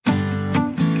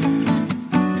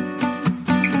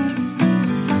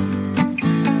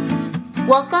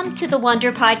Welcome to the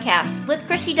Wonder Podcast with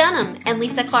Chrissy Dunham and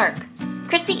Lisa Clark.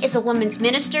 Chrissy is a women's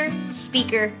minister,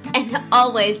 speaker, and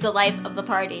always the life of the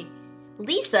party.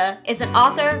 Lisa is an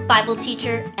author, Bible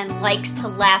teacher, and likes to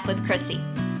laugh with Chrissy.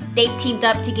 They've teamed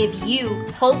up to give you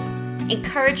hope,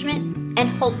 encouragement, and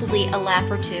hopefully a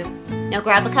laugh or two. Now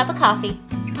grab a cup of coffee,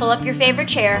 pull up your favorite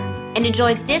chair, and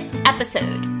enjoy this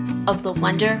episode of the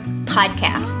Wonder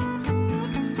Podcast.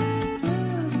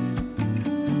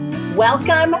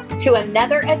 Welcome to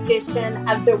another edition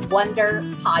of the Wonder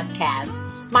Podcast.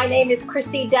 My name is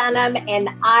Chrissy Dunham, and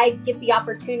I get the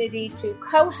opportunity to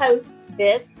co-host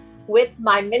this with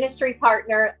my ministry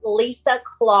partner, Lisa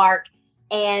Clark.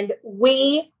 And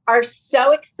we are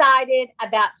so excited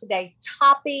about today's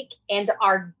topic and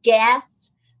our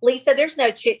guests. Lisa, there's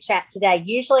no chit chat today.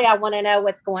 Usually I want to know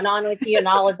what's going on with you and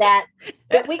all of that,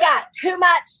 but we got too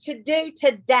much to do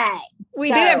today. We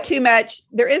do have too much.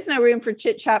 There is no room for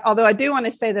chit chat. Although I do want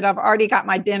to say that I've already got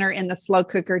my dinner in the slow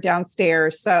cooker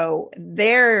downstairs. So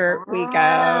there we go.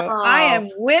 I am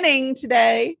winning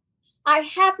today. I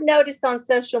have noticed on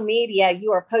social media,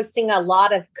 you are posting a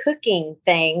lot of cooking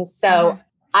things. So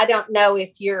I don't know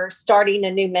if you're starting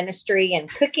a new ministry in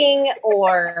cooking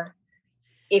or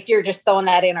if you're just throwing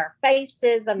that in our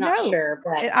faces. I'm not sure.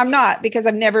 But I'm not, because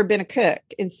I've never been a cook.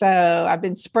 And so I've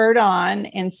been spurred on.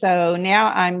 And so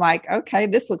now I'm like, okay,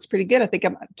 this looks pretty good. I think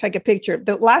I'm going to take a picture.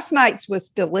 The last night's was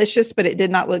delicious, but it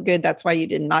did not look good. That's why you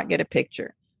did not get a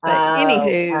picture. But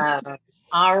anywho.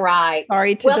 All right.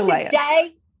 Sorry to delay us.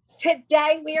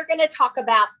 Today we are going to talk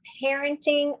about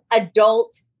parenting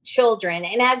adult children.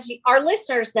 And as our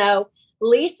listeners know,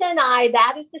 Lisa and I,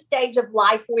 that is the stage of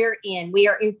life we're in. We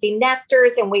are empty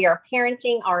nesters and we are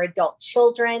parenting our adult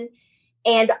children.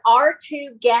 And our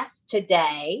two guests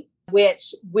today,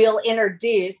 which we'll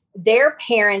introduce, they're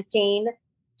parenting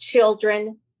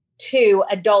children to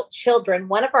adult children.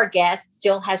 One of our guests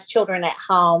still has children at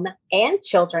home and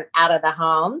children out of the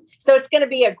home. So it's going to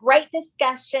be a great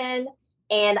discussion.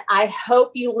 And I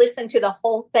hope you listen to the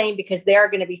whole thing, because there are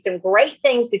going to be some great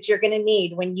things that you're going to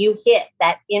need when you hit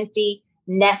that empty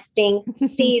nesting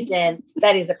season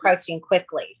that is approaching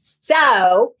quickly.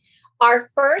 So our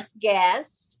first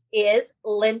guest is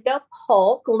Linda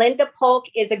Paulk. Linda Paulk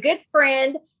is a good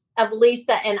friend of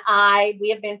Lisa and I. We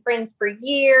have been friends for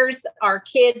years. Our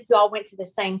kids all went to the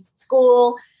same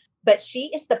school, but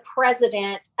she is the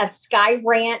president of Sky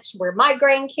Ranch, where my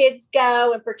grandkids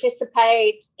go and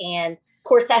participate. And of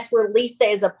course, that's where Lisa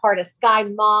is a part of Sky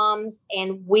Moms.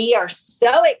 And we are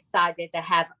so excited to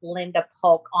have Linda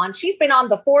Paulk on. She's been on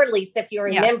before, Lisa, if you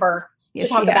remember, to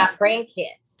talk about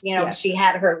grandkids. You know, she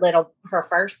had her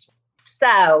first.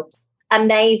 So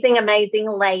amazing, amazing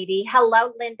lady.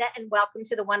 Hello, Linda, and welcome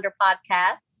to the Wonder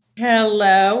Podcast.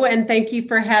 Hello, and thank you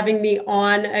for having me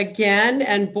on again.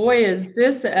 And boy, is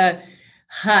this a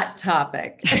hot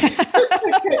topic.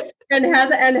 And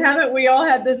haven't we all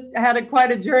had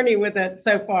quite a journey with it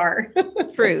so far?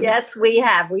 True. Yes, we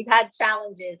have. We've had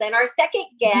challenges. And our second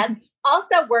guest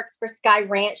also works for Sky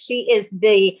Ranch. She is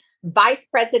the vice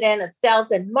president of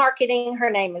sales and marketing. Her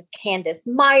name is Candice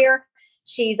Myers.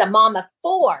 She's a mom of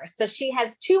 4. So she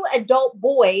has 2 adult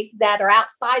boys that are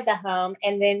outside the home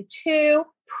and then 2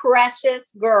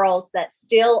 precious girls that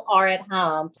still are at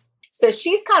home. So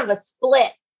she's kind of a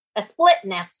split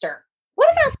nester.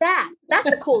 What about that?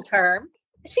 That's a cool term.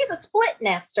 She's a split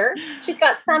nester. She's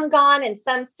got some gone and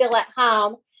some still at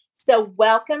home. So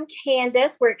welcome,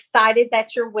 Candice. We're excited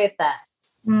that you're with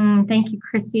us. Thank you,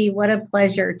 Chrissy. What a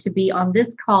pleasure to be on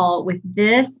this call with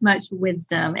this much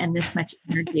wisdom and this much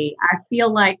energy. I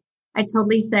feel like I told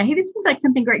Lisa, hey, this seems like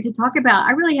something great to talk about.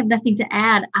 I really have nothing to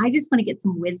add. I just want to get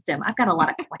some wisdom. I've got a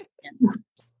lot of questions.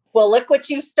 Well, look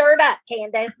what you stirred up,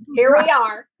 Candice. Here we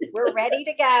are. We're ready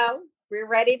to go. We're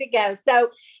ready to go.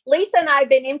 So Lisa and I have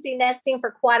been empty nesting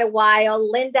for quite a while.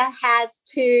 Linda has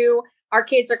 2. Our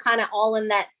kids are kind of all in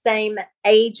that same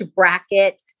age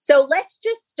bracket. So let's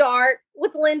just start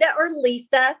with Linda or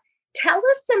Lisa. Tell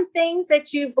us some things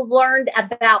that you've learned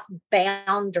about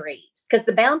boundaries, because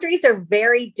the boundaries are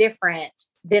very different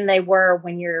than they were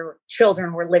when your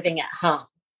children were living at home.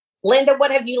 Linda,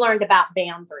 what have you learned about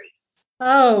boundaries?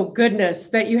 Oh, goodness,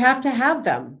 that you have to have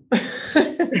them,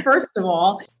 first of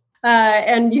all.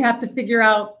 And you have to figure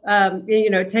out,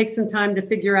 take some time to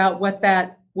figure out what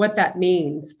that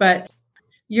means. But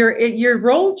your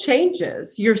role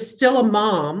changes. You're still a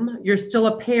mom. You're still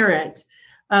a parent.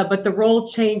 But the role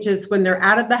changes when they're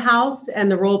out of the house,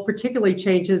 and the role particularly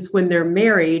changes when they're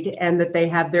married and that they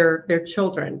have their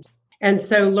children. And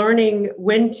so learning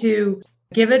when to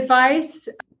give advice,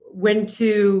 when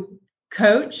to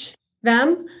coach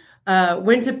them,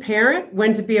 when to parent,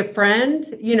 when to be a friend,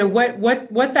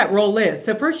 what that role is.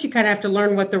 So first you kind of have to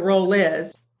learn what the role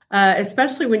is,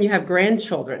 especially when you have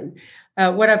grandchildren.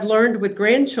 What I've learned with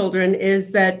grandchildren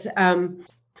is that,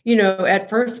 at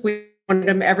first we wanted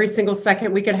them every single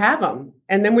second we could have them.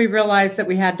 And then we realized that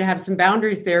we had to have some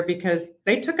boundaries there because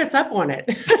they took us up on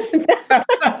it.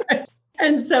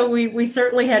 And so we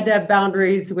certainly had to have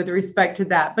boundaries with respect to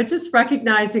that. But just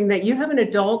recognizing that you have an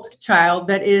adult child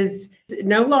that is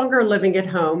no longer living at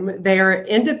home, they are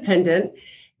independent,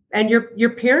 and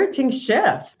your parenting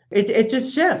shifts. It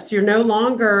just shifts. You're no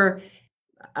longer,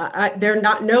 they're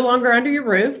no longer under your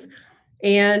roof.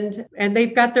 And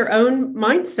they've got their own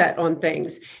mindset on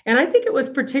things. And I think it was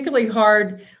particularly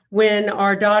hard when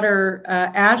our daughter,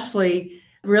 Ashley,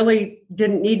 really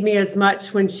didn't need me as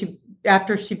much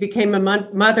after she became a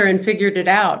mother and figured it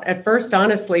out. At first,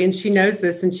 honestly, and she knows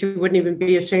this, and she wouldn't even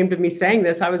be ashamed of me saying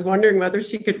this, I was wondering whether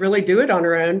she could really do it on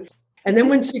her own. And then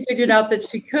when she figured out that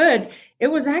she could, it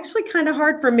was actually kind of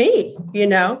hard for me,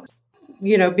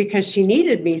 because she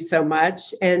needed me so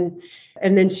much.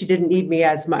 And then she didn't need me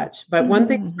as much. But one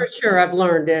thing's for sure I've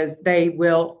learned is they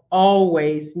will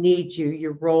always need you.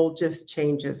 Your role just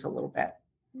changes a little bit.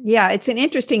 Yeah, it's an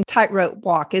interesting tightrope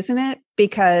walk, isn't it?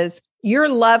 Because your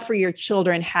love for your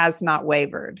children has not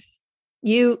wavered.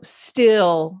 You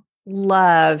still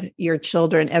love your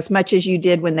children as much as you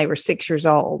did when they were 6 years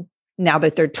old, now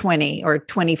that they're 20 or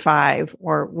 25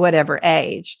 or whatever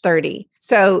age, 30.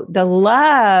 So the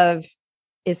love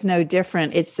is no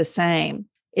different. It's the same.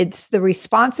 It's the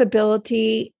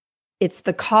responsibility. It's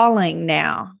the calling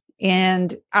now.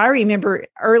 And I remember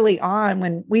early on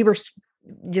when we were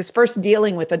just first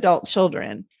dealing with adult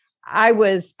children, I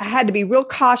had to be real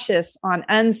cautious on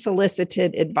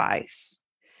unsolicited advice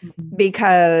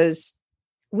because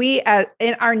we,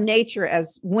 in our nature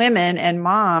as women and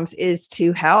moms, is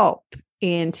to help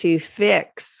and to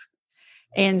fix.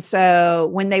 And so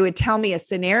when they would tell me a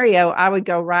scenario, I would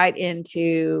go right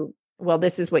into, well,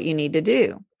 this is what you need to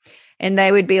do. And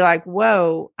they would be like,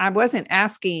 whoa, I wasn't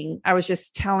asking. I was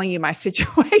just telling you my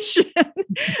situation.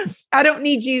 I don't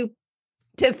need you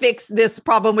to fix this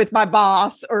problem with my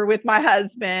boss or with my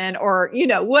husband or,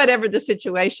 whatever the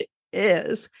situation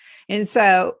is. And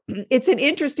so it's an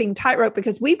interesting tightrope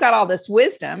because we've got all this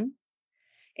wisdom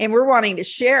and we're wanting to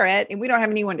share it and we don't have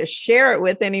anyone to share it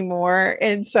with anymore.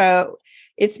 And so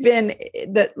it's been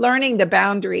learning the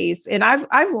boundaries. And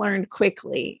I've learned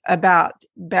quickly about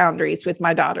boundaries with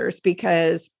my daughters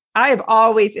because I have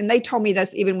always, and they told me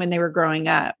this even when they were growing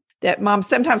up, that Mom,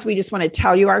 sometimes we just want to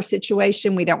tell you our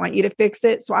situation. We don't want you to fix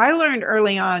it. So I learned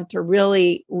early on to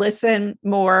really listen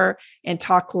more and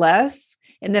talk less.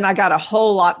 And then I got a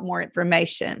whole lot more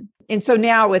information. And so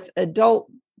now with adult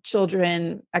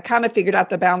children, I kind of figured out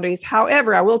the boundaries.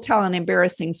 However, I will tell an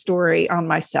embarrassing story on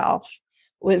myself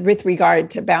with regard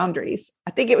to boundaries.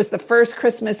 I think it was the first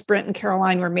Christmas Brent and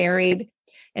Caroline were married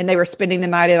and they were spending the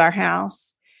night at our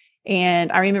house.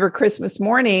 And I remember Christmas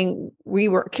morning,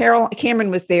 Cameron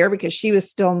was there because she was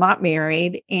still not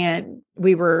married and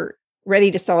we were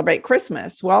ready to celebrate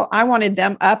Christmas. Well, I wanted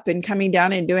them up and coming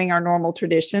down and doing our normal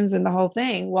traditions and the whole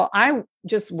thing. Well, I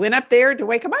just went up there to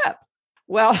wake them up.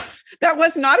 Well, that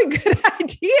was not a good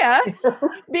idea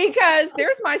because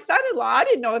there's my son-in-law. I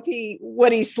didn't know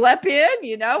what he slept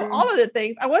in, all of the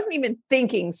things. I wasn't even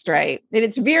thinking straight. And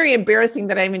it's very embarrassing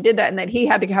that I even did that and that he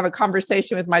had to have a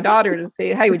conversation with my daughter to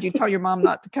say, hey, would you tell your mom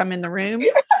not to come in the room?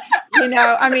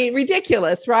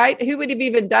 Ridiculous, right? Who would have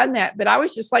even done that? But I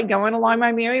was just like going along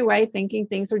my merry way thinking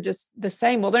things are just the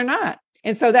same. Well, they're not.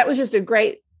 And so that was just a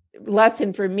great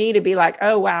lesson for me to be like,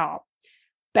 oh, wow.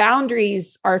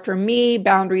 Boundaries are for me.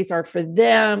 Boundaries are for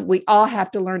them. We all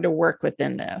have to learn to work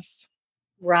within this.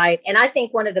 Right. And I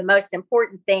think one of the most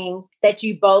important things that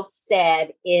you both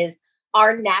said is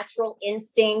our natural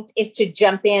instinct is to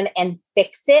jump in and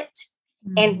fix it.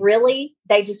 Mm-hmm. And really,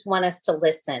 they just want us to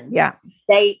listen. Yeah.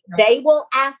 They will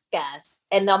ask us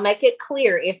and they'll make it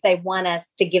clear if they want us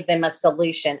to give them a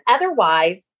solution.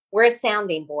 Otherwise, we're a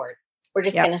sounding board. We're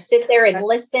just going to sit there and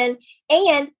listen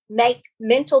and make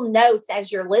mental notes as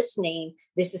you're listening.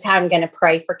 This is how I'm going to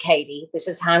pray for Katie. This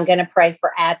is how I'm going to pray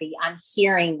for Abby. I'm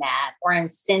hearing that, or I'm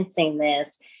sensing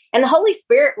this. And the Holy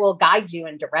Spirit will guide you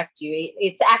and direct you.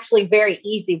 It's actually very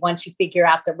easy once you figure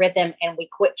out the rhythm and we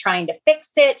quit trying to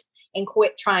fix it and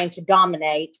quit trying to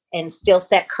dominate and still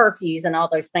set curfews and all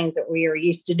those things that we are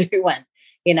used to doing.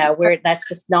 That's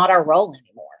just not our role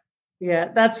anymore.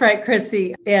 Yeah, that's right,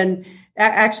 Chrissy. And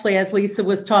actually, as Lisa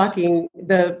was talking,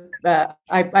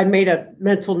 I made a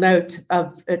mental note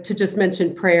to just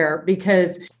mention prayer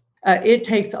because it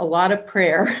takes a lot of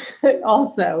prayer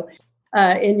also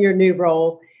in your new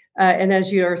role. and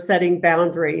as you are setting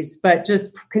boundaries, but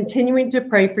just continuing to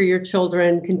pray for your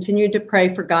children, continue to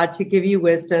pray for God to give you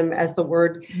wisdom as the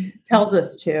word tells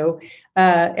us to,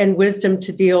 and wisdom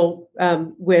to deal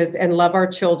with and love our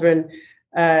children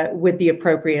with the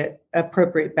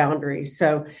appropriate boundaries.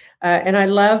 So, and I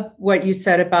love what you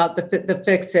said about the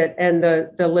fix it and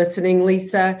the listening,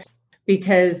 Lisa,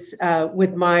 because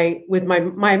with my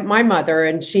mother,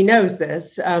 and she knows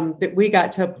this, that we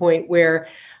got to a point where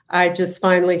I just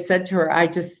finally said to her,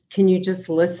 can you just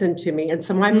listen to me? And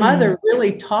so my mother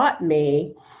really taught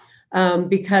me,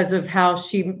 because of how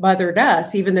she mothered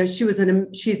us, even though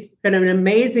she's been an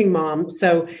amazing mom.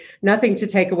 So nothing to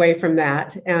take away from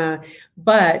that.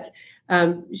 But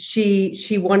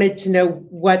she wanted to know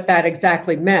what that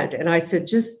exactly meant. And I said,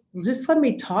 just let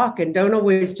me talk, and don't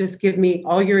always just give me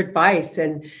all your advice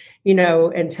and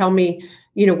tell me,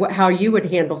 how you would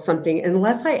handle something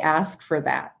unless I asked for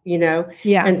that,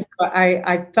 Yeah. And so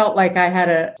I felt like I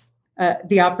had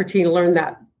the opportunity to learn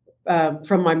that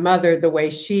from my mother, the way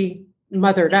she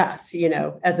mothered us, as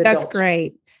adults. That's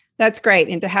great. That's great.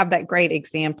 And to have that great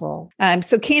example.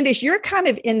 So Candice, you're kind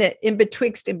of in the in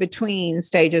between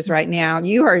stages right now.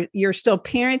 You're still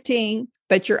parenting,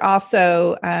 but you've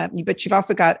also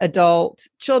got adult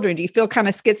children. Do you feel kind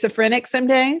of schizophrenic some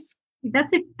days?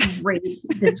 That's a great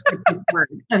descriptive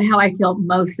word of how I feel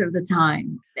most of the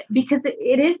time, because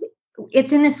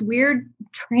it's in this weird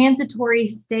transitory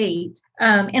state.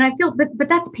 And I feel, but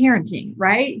that's parenting,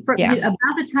 right?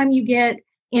 About the time you get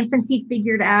infancy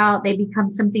figured out, they become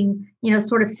something,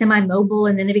 sort of semi-mobile,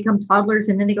 and then they become toddlers,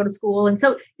 and then they go to school. And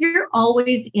so you're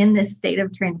always in this state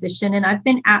of transition. And I've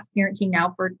been at parenting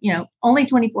now for, only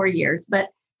 24 years, but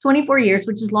 24 years,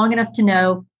 which is long enough to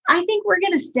know, I think we're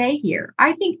going to stay here.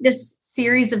 I think this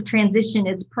series of transition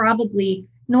is probably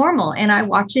normal. And I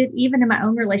watch it even in my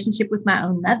own relationship with my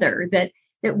own mother, that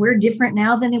we're different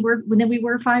now than we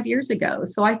were 5 years ago.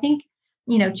 So I think,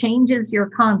 change is your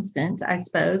constant, I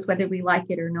suppose, whether we like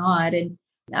it or not. And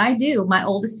I do. My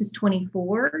oldest is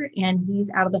 24 and he's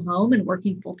out of the home and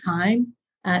working full time.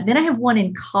 Then I have one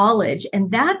in college, and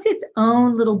that's its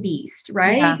own little beast,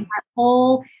 right? Yeah. That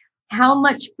whole, how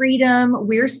much freedom,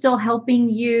 we're still helping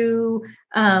you,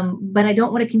 but I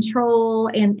don't want to control.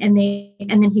 And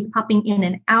then he's popping in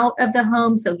and out of the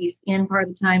home. So he's in part of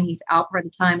the time, he's out part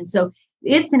of the time. And so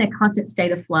it's in a constant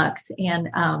state of flux. And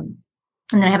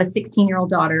then I have a 16-year-old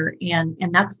daughter, and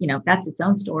that's, that's its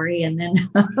own story. And then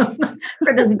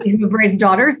for those of you who've raised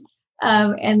daughters,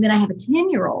 and then I have a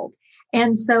 10-year-old.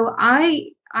 And so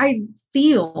I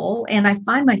feel, and I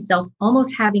find myself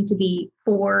almost having to be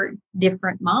 4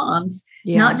 different moms,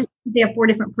 not just they have 4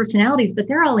 different personalities, but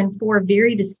they're all in 4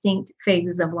 very distinct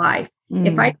phases of life.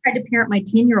 If I tried to parent my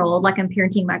 10-year-old like I'm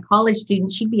parenting my college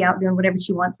student, she'd be out doing whatever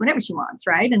she wants, whenever she wants,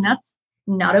 right? And that's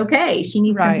not okay. She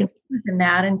needs something different than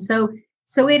that. And so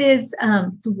it is,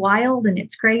 it's wild and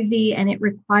it's crazy, and it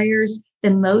requires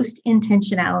the most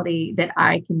intentionality that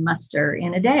I can muster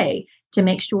in a day to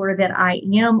make sure that I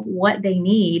am what they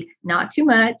need, not too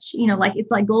much, like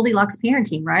it's like Goldilocks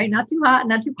parenting, right? Not too hot,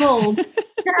 not too cold.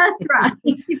 That's right.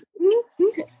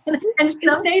 And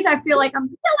some days I feel like I'm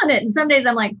killing it. And some days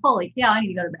I'm like, holy cow, I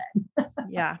need to go to bed.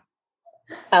 Yeah.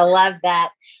 I love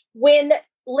that. When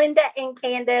Linda and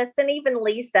Candice and even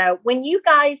Lisa, when you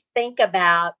guys think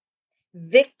about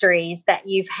victories that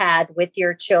you've had with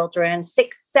your children,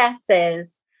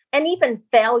 successes, and even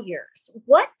failures,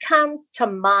 what comes to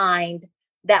mind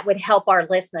that would help our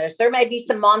listeners? There may be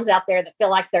some moms out there that feel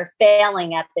like they're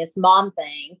failing at this mom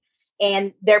thing.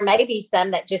 And there may be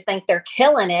some that just think they're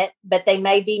killing it, but they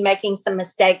may be making some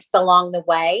mistakes along the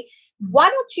way. Why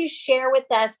don't you share with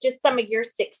us just some of your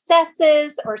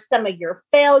successes or some of your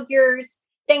failures,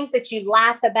 things that you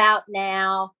laugh about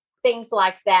now, things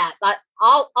like that. But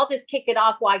I'll just kick it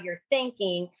off while you're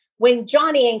thinking. When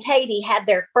Johnny and Katie had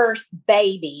their first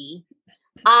baby,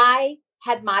 I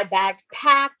had my bags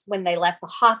packed when they left the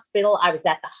hospital. I was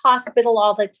at the hospital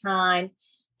all the time,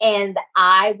 and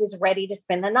I was ready to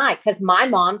spend the night because my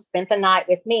mom spent the night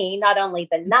with me. Not only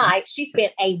the night, she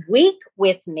spent a week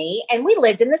with me, and we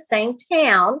lived in the same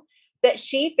town, but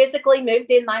she physically moved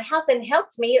in my house and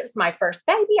helped me. It was my first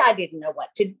baby. I didn't know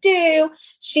what to do.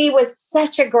 She was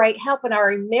such a great help. And I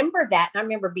remember that. And I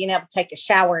remember being able to take a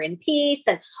shower in peace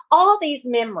and all these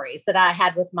memories that I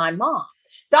had with my mom.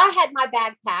 So I had my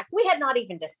bag packed. We had not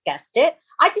even discussed it.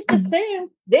 I just assumed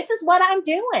this is what I'm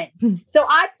doing. So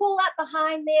I pull up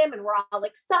behind them and we're all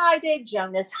excited.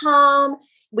 Jonah's home.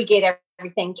 We get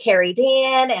everything carried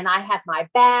in and I have my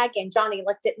bag. And Johnny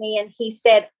looked at me and he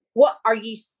said, "What, are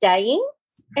you staying?"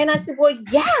 And I said, "Well,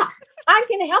 yeah, I'm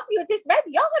going to help you with this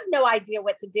baby. Y'all have no idea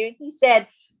what to do." And he said,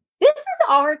 this is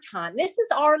our time. This is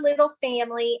our little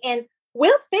family, and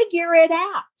we'll figure it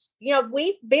out.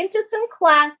 We've been to some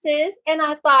classes, and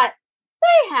I thought,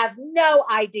 they have no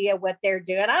idea what they're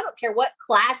doing. I don't care what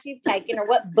class you've taken or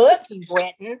what book you've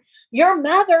written. Your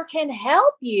mother can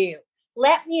help you.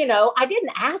 Let me know. I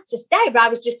didn't ask to stay, but I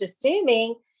was just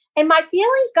assuming. And my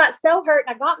feelings got so hurt.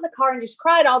 I got in the car and just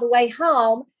cried all the way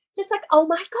home. Just like, oh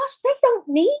my gosh, they don't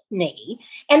need me.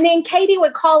 And then Katie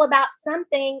would call about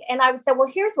something, and I would say, well,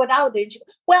 here's what I would do.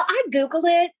 Well, I Googled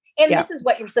it, and this is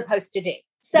what you're supposed to do.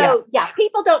 So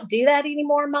people don't do that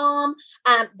anymore, Mom.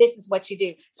 This is what you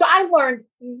do. So I learned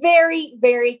very,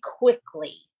 very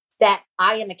quickly that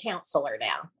I am a counselor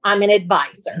now. I'm an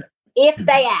advisor. If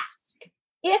they ask.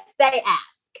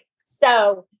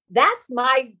 So that's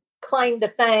my claim to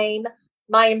fame,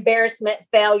 my embarrassment,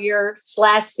 failure /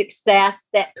 success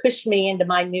that pushed me into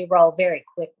my new role very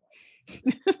quickly.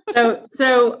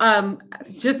 So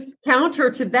just counter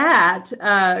to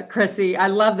that, Chrissy, I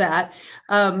love that.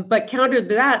 But counter to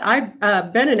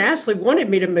that, Ben and Ashley wanted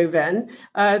me to move in.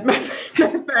 Matter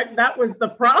of fact, that was the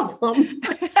problem.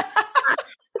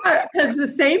 Because the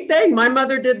same thing, my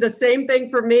mother did the same thing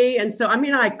for me. And so,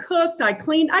 I cooked, I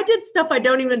cleaned, I did stuff I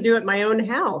don't even do at my own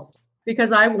house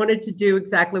because I wanted to do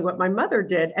exactly what my mother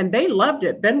did. And they loved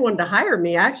it. Ben wanted to hire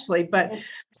me actually, but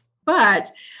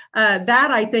that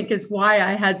I think is why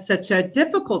I had such a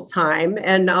difficult time,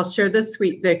 and I'll share this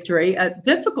sweet victory, a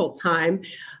difficult time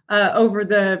over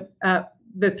the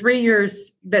 3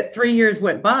 years, that 3 years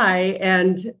went by.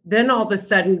 And then all of a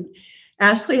sudden,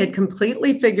 Ashley had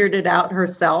completely figured it out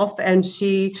herself, and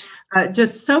she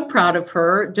just so proud of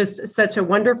her, just such a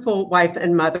wonderful wife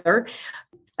and mother.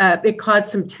 It caused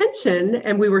some tension,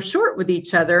 and we were short with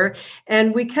each other,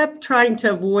 and we kept trying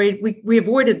to avoid, we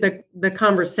avoided the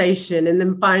conversation. And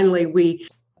then finally we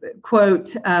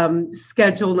quote,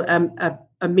 scheduled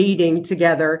a meeting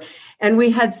together, and we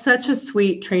had such a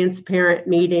sweet, transparent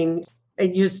meeting,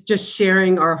 just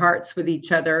sharing our hearts with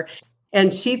each other.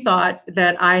 And she thought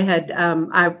that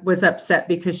I was upset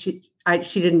because she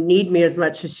didn't need me as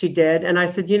much as she did. And I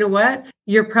said, you know what?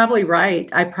 You're probably right.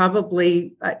 I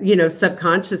probably,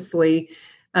 subconsciously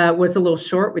was a little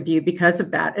short with you because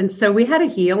of that. And so we had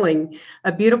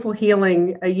a beautiful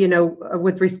healing,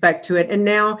 with respect to it. And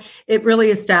now it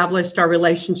really established our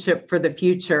relationship for the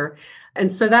future. And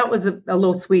so that was a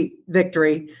little sweet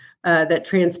victory that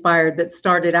transpired that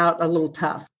started out a little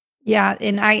tough. Yeah.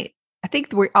 And I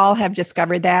think we all have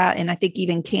discovered that. And I think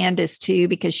even Candice too,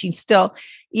 because she's still,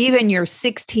 even your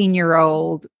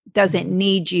 16-year-old doesn't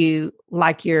need you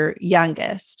like your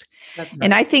youngest. That's right.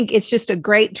 And I think it's just a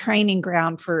great training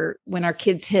ground for when our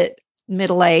kids hit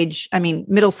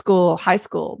middle school, high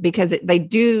school, because they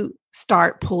do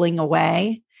start pulling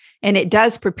away, and it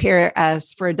does prepare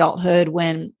us for adulthood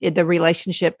when the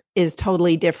relationship is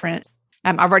totally different.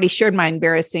 I've already shared my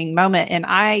embarrassing moment, and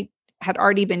I had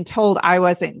already been told I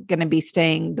wasn't going to be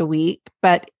staying the week,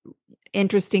 but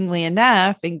interestingly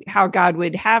enough, and how God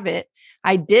would have it,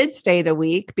 I did stay the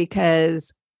week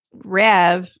because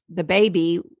Rev, the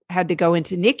baby, had to go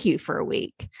into NICU for a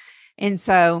week. And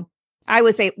so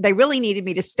they really needed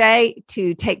me to stay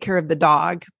to take care of the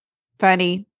dog.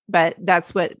 Funny, but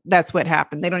that's what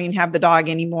happened. They don't even have the dog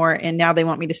anymore. And now they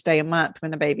want me to stay a month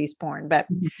when the baby's born, but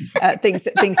things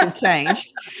have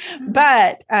changed.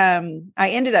 But I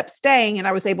ended up staying, and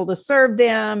I was able to serve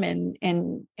them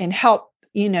and help,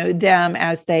 them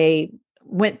as they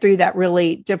went through that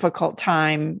really difficult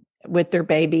time with their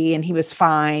baby, and he was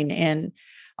fine and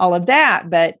all of that.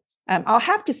 But I'll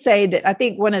have to say that I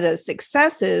think one of the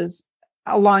successes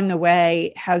along the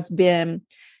way has been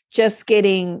just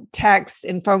getting texts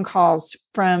and phone calls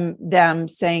from them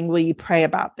saying, will you pray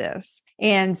about this?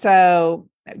 And so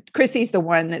Chrissy's the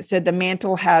one that said, the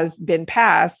mantle has been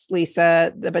passed,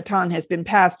 Lisa, the baton has been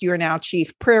passed. You are now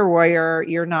chief prayer warrior.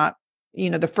 You're not,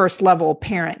 the first level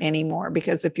parent anymore,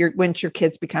 because once your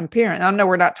kids become parent, I know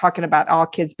we're not talking about all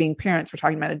kids being parents, we're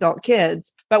talking about adult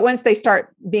kids, but once they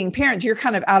start being parents, you're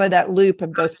kind of out of that loop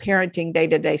of those parenting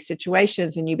day-to-day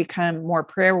situations, and you become more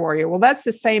prayer warrior. Well, that's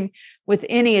the same with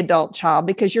any adult child,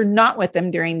 because you're not with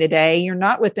them during the day. You're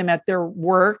not with them at their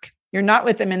work. You're not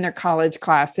with them in their college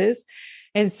classes.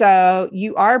 And so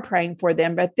you are praying for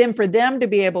them, but then for them to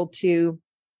be able to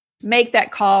make that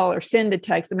call or send a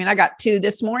text. I got 2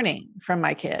 this morning from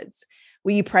my kids.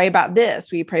 Will you pray about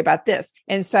this? Will you pray about this?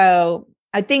 And so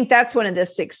I think that's one of the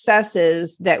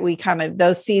successes that we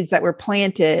those seeds that were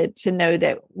planted, to know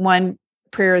that 1,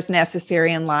 prayer is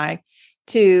necessary in life.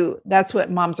 2, that's what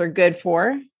moms are good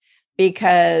for,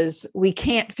 because we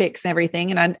can't fix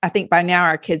everything. And I think by now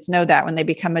our kids know that when they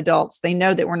become adults, they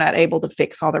know that we're not able to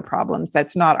fix all their problems.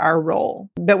 That's not our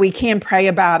role, but we can pray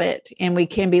about it and we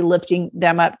can be lifting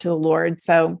them up to the Lord.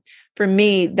 So for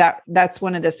me, that's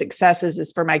one of the successes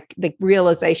is for the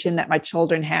realization that my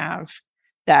children have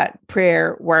that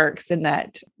prayer works and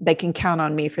that they can count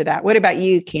on me for that. What about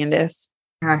you, Candice?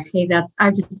 Hey,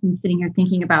 I've just been sitting here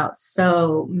thinking about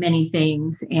so many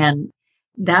things, and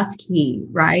that's key,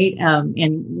 right?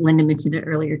 And Linda mentioned it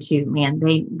earlier too, man,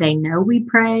 they know we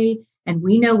pray and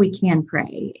we know we can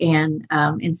pray. And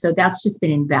so that's just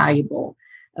been invaluable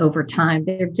over time.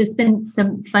 There've just been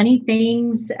some funny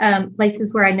things,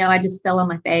 places where I know I just fell on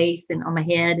my face and on my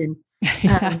head and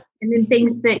then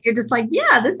things that you're just like,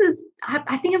 yeah,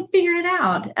 I think I'm figuring it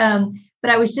out.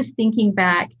 But I was just thinking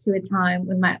back to a time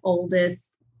when my oldest,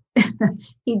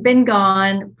 he'd been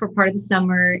gone for part of the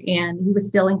summer and he was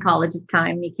still in college at the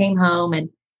time. He came home and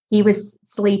he was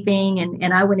sleeping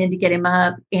and I went in to get him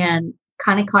up and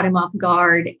kind of caught him off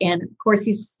guard. And of course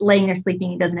he's laying there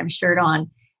sleeping. He doesn't have a shirt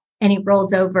on and he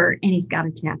rolls over and he's got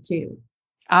a tattoo.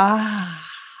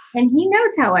 And he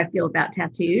knows how I feel about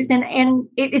tattoos. And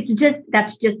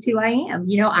that's just who I am.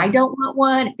 I don't want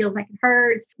one. It feels like it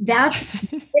hurts. It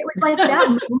was like that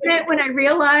moment when I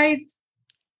realized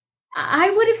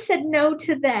I would have said no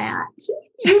to that.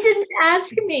 You didn't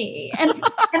ask me. And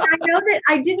I know that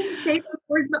I didn't say those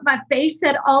words, but my face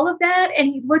said all of that. And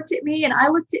he looked at me and I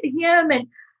looked at him and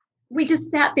we just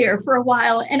sat there for a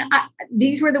while. And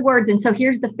these were the words. And so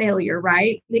here's the failure,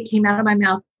 right? That came out of my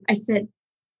mouth. I said,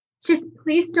 just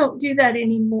please don't do that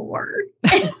anymore.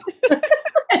 And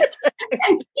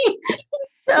he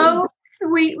so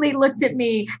sweetly looked at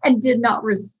me and did not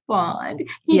respond.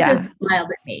 He just smiled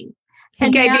at me. He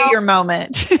gave you your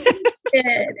moment. He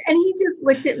did. And he just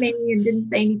looked at me and didn't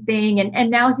say anything.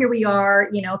 And now here we are,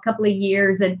 a couple of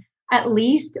years and at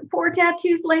least 4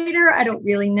 tattoos later. I don't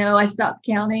really know. I stopped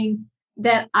counting.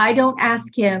 That I don't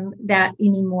ask him that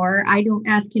anymore. I don't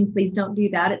ask him, please don't do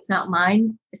that. It's not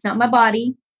mine. It's not my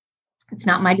body. It's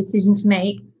not my decision to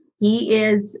make.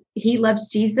 He loves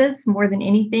Jesus more than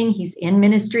anything. He's in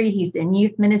ministry. He's in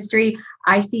youth ministry.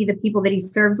 I see the people that he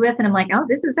serves with and I'm like, oh,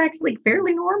 this is actually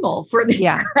fairly normal for this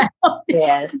crowd.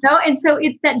 Yes. And so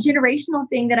it's that generational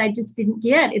thing that I just didn't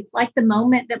get. It's like the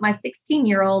moment that my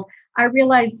 16-year-old, I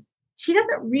realized she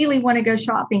doesn't really want to go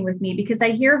shopping with me because I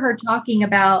hear her talking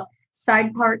about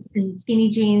side parts and skinny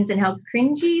jeans and how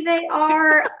cringy they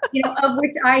are, of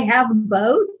which I have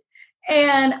both.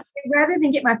 And rather than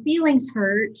get my feelings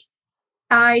hurt,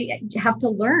 I have to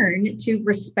learn to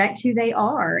respect who they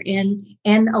are and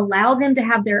allow them to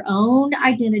have their own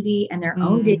identity and their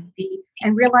own dignity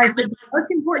and realize that the most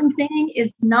important thing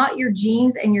is not your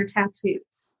jeans and your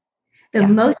tattoos. The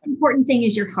most important thing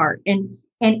is your heart. And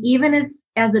even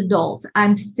as adults,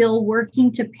 I'm still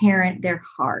working to parent their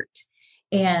heart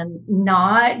and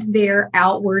not their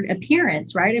outward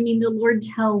appearance, right? I mean, the Lord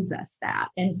tells us that.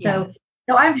 And so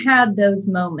I've had those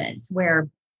moments where,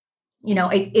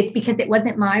 it's because it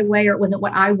wasn't my way or it wasn't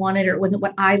what I wanted or it wasn't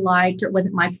what I liked or it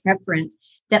wasn't my preference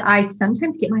that I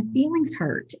sometimes get my feelings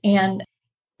hurt and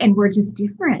we're just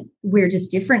different. We're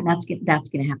just different. That's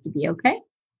going to have to be okay.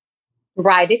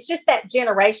 Right. It's just that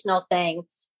generational thing.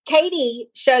 Katie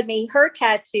showed me her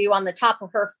tattoo on the top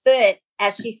of her foot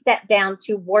as she sat down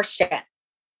to worship.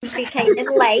 She came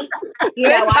in late.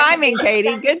 Good timing,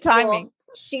 Katie. Good timing.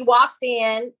 She walked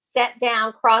in, sat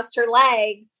down, crossed her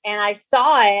legs, and I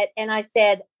saw it. And I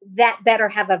said, that better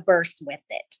have a verse with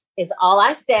it, is all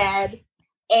I said.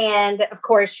 And of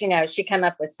course, she come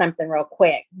up with something real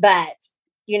quick. But,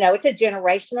 it's a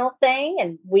generational thing.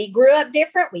 And we grew up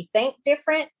different. We think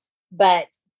different. But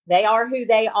they are who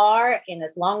they are. And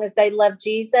as long as they love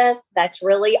Jesus, that's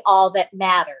really all that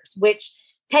matters, which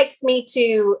takes me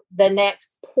to the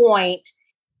next point.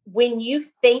 When you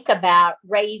think about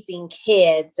raising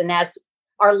kids, and as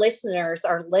our listeners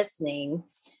are listening,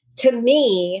 to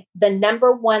me, the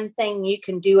number one thing you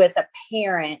can do as a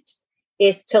parent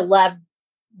is to love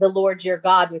the Lord your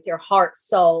God with your heart,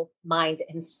 soul, mind,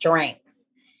 and strength.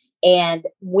 And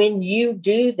when you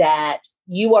do that,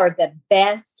 you are the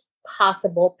best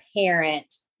possible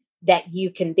parent that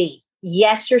you can be.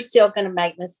 Yes, you're still going to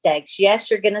make mistakes. Yes,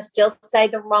 you're going to still say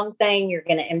the wrong thing. You're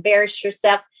going to embarrass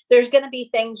yourself. There's going to be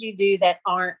things you do that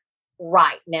aren't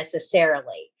right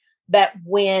necessarily. But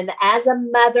when, as a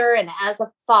mother and as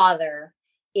a father,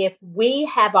 if we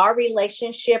have our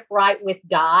relationship right with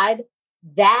God,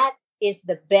 that is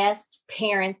the best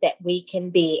parent that we can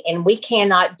be. And we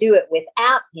cannot do it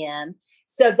without him.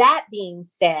 So that being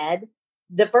said,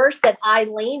 the verse that I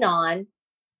lean on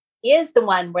is the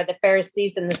one where the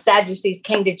Pharisees and the Sadducees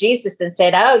came to Jesus and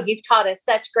said, "Oh, you've taught us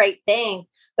such great things,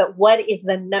 but what is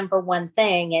the number one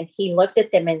thing?" And he looked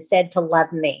at them and said, "To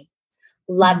love me.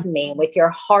 Love me with your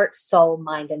heart, soul,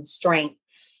 mind, and strength."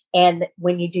 And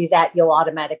when you do that, you'll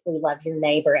automatically love your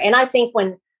neighbor. And I think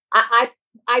when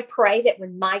I pray that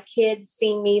when my kids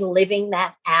see me living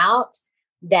that out,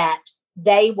 that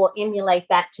they will emulate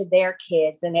that to their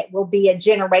kids, and it will be a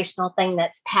generational thing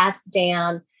that's passed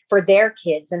down for their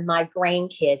kids and my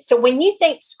grandkids. So when you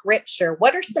think scripture,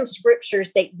 what are some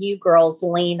scriptures that you girls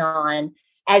lean on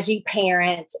as you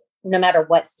parent, no matter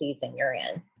what season you're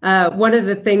in? One of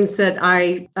the things that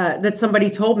that somebody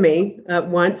told me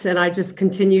once, and I just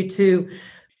continue to,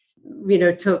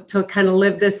 to kind of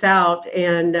live this out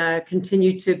and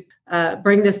continue to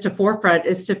bring this to forefront,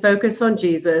 is to focus on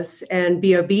Jesus and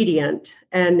be obedient,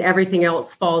 and everything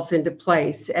else falls into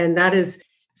place. And that is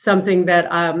something that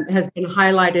has been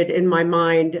highlighted in my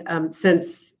mind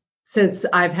since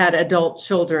I've had adult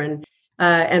children,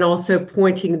 and also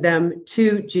pointing them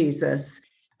to Jesus.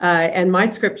 And my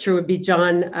scripture would be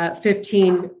John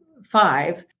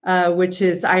 15:5, which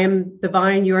is, "I am the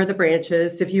vine, you are the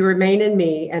branches. If you remain in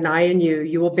me and I in you,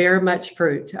 you will bear much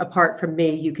fruit. Apart from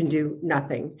me, you can do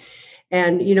nothing."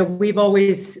 And, we've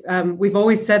always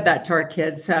said that to our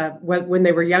kids when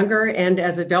they were younger and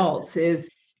as adults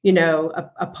is,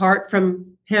 apart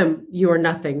from him, you are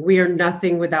nothing. We are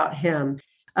nothing without him.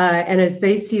 And as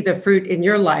they see the fruit in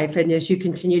your life, and as you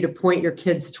continue to point your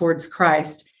kids towards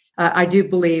Christ, I do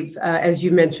believe, as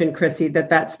you mentioned, Chrissy, that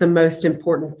that's the most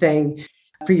important thing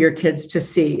for your kids to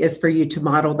see, is for you to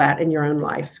model that in your own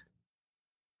life.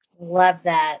 Love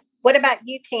that. What about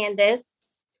you, Candice?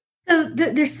 So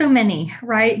there's so many,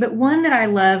 right? But one that I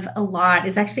love a lot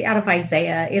is actually out of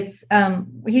Isaiah. It's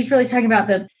he's really talking about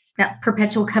that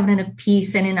perpetual covenant of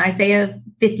peace. And in Isaiah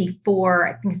 54,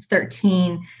 I think it's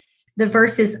 13, the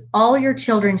verse is, "All your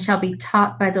children shall be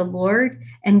taught by the Lord,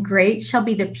 and great shall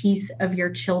be the peace of your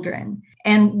children."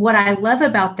 And what I love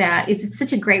about that is it's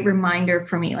such a great reminder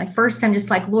for me. Like, first, I'm just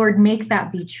like, Lord, make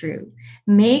that be true.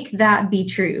 Make that be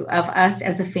true of us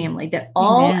as a family, that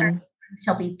all our children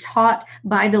shall be taught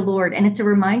by the Lord. And it's a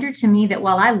reminder to me that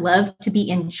while I love to be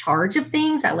in charge of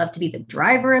things, I love to be the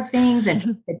driver of things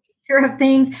and the of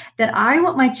things, that I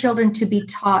want my children to be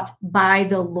taught by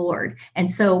the Lord.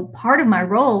 And so part of my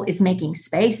role is making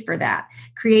space for that,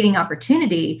 creating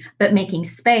opportunity, but making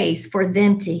space for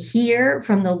them to hear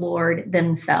from the Lord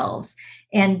themselves.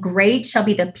 And great shall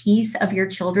be the peace of your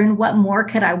children. What more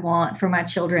could I want for my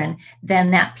children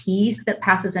than that peace that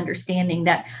passes understanding,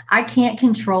 that I can't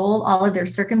control all of their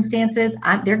circumstances.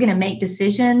 They're going to make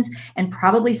decisions and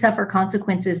probably suffer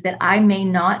consequences that I may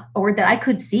not, or that I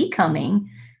could see coming,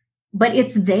 but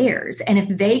it's theirs. And if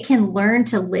they can learn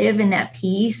to live in that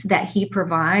peace that he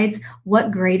provides,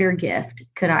 what greater gift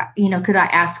could I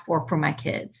ask for my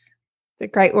kids? It's a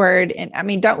great word. And I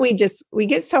mean, don't we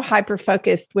get so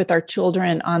hyper-focused with our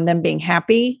children on them being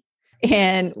happy,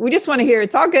 and we just want to hear,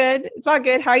 it's all good. It's all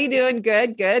good. How are you doing?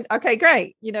 Good, good. Okay,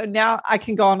 great. Now I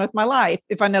can go on with my life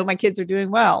if I know my kids are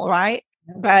doing well, right?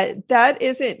 But that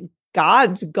isn't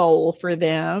God's goal for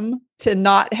them to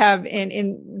not have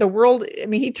in the world. I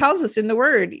mean, he tells us in the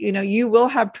word, you will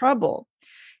have trouble.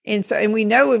 And we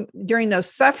know during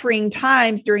those suffering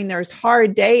times, during those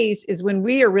hard days, is when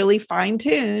we are really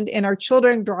fine-tuned and our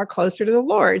children draw closer to the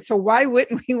Lord. So why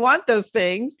wouldn't we want those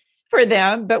things for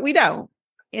them? But we don't.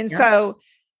 And so,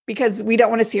 because we don't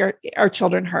want to see our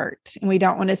children hurt, and we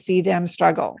don't want to see them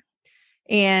struggle.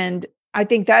 And I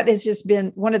think that has just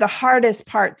been one of the hardest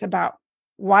parts about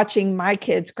watching my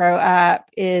kids grow up,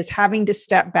 is having to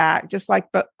step back, just like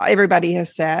everybody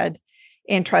has said,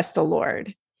 and trust the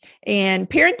Lord. And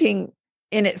parenting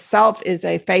in itself is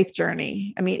a faith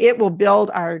journey. I mean, it will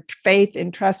build our faith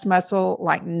and trust muscle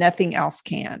like nothing else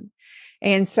can.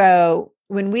 And so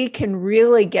when we can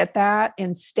really get that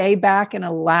and stay back and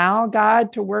allow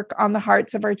God to work on the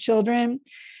hearts of our children,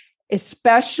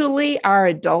 especially our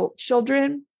adult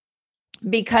children,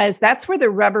 because that's where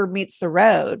the rubber meets the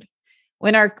road.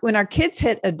 When our kids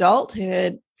hit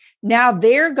adulthood, now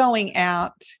they're going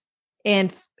out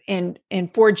and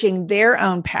forging their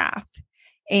own path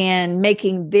and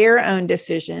making their own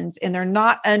decisions, and they're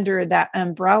not under that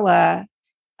umbrella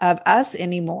of us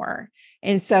anymore.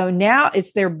 And so now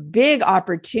it's their big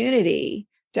opportunity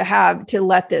to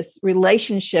let this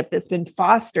relationship that's been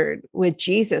fostered with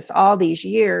Jesus all these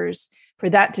years, for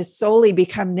that to solely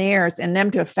become theirs and them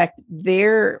to affect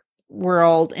their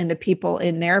world and the people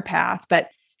in their path. But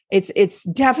it's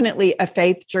definitely a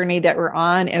faith journey that we're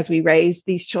on as we raise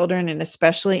these children, and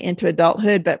especially into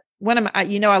adulthood. But one of my,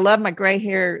 I love my gray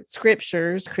hair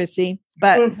scriptures, Chrissy.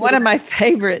 But one of my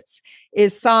favorites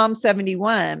is Psalm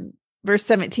 71, verse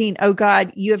 17. Oh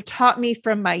God, you have taught me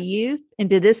from my youth, and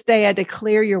to this day I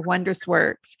declare your wondrous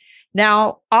works.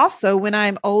 Now also when I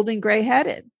am old and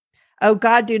gray-headed. Oh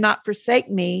God, do not forsake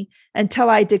me until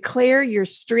I declare your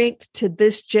strength to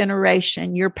this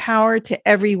generation, your power to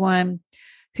everyone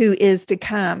who is to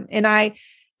come. And I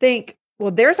think,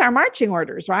 well, there's our marching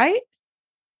orders, right?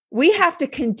 We have to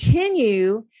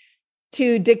continue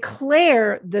to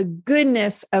declare the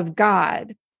goodness of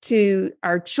God to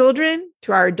our children,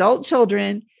 to our adult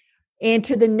children, and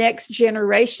to the next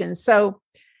generation. So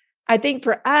I think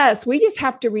for us, we just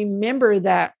have to remember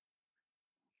that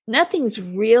nothing's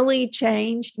really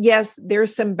changed. Yes,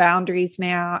 there's some boundaries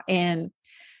now, and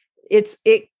it's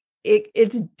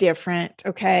different.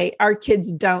 Okay. Our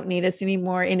kids don't need us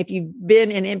anymore. And if you've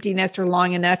been an empty nester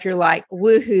long enough, you're like,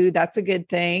 woohoo, that's a good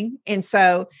thing. And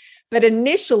so, but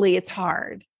initially it's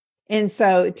hard. And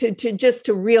so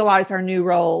to realize our new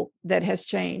role that has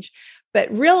changed,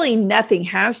 but really nothing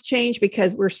has changed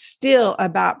because we're still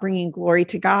about bringing glory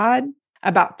to God,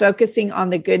 about focusing on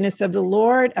the goodness of the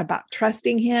Lord, about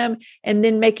trusting him, and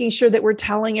then making sure that we're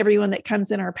telling everyone that comes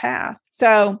in our path.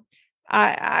 So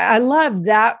I love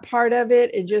that part of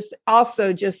it. And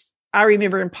I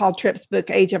remember in Paul Tripp's book,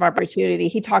 Age of Opportunity,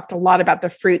 he talked a lot about the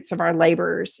fruits of our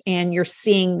labors, and you're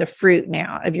seeing the fruit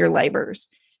now of your labors.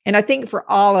 And I think for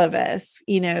all of us,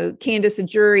 Candice, the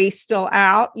jury's still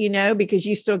out, because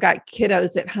you still got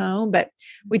kiddos at home, but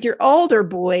with your older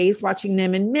boys, watching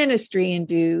them in ministry and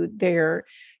do their,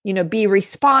 be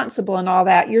responsible and all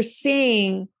that, you're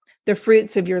seeing the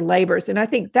fruits of your labors. And I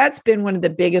think that's been one of the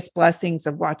biggest blessings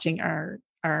of watching our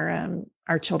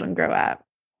children grow up.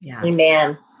 Yeah.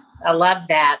 Amen. I love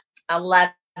that.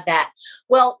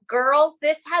 Well, girls,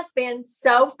 this has been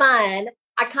so fun.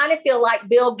 I kind of feel like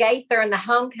Bill Gaither and the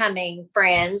Homecoming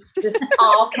Friends just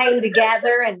all came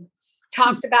together and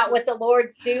talked about what the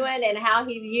Lord's doing and how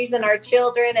he's using our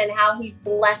children and how he's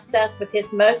blessed us with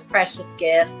his most precious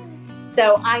gifts.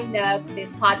 So I know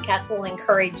this podcast will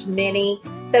encourage many.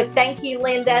 So thank you,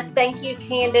 Linda. Thank you,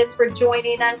 Candice, for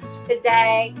joining us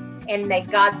today. And may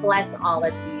God bless all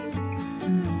of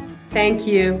you. Thank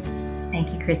you.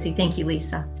 Thank you, Chrissy. Thank you,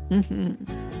 Lisa.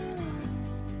 Mm-hmm.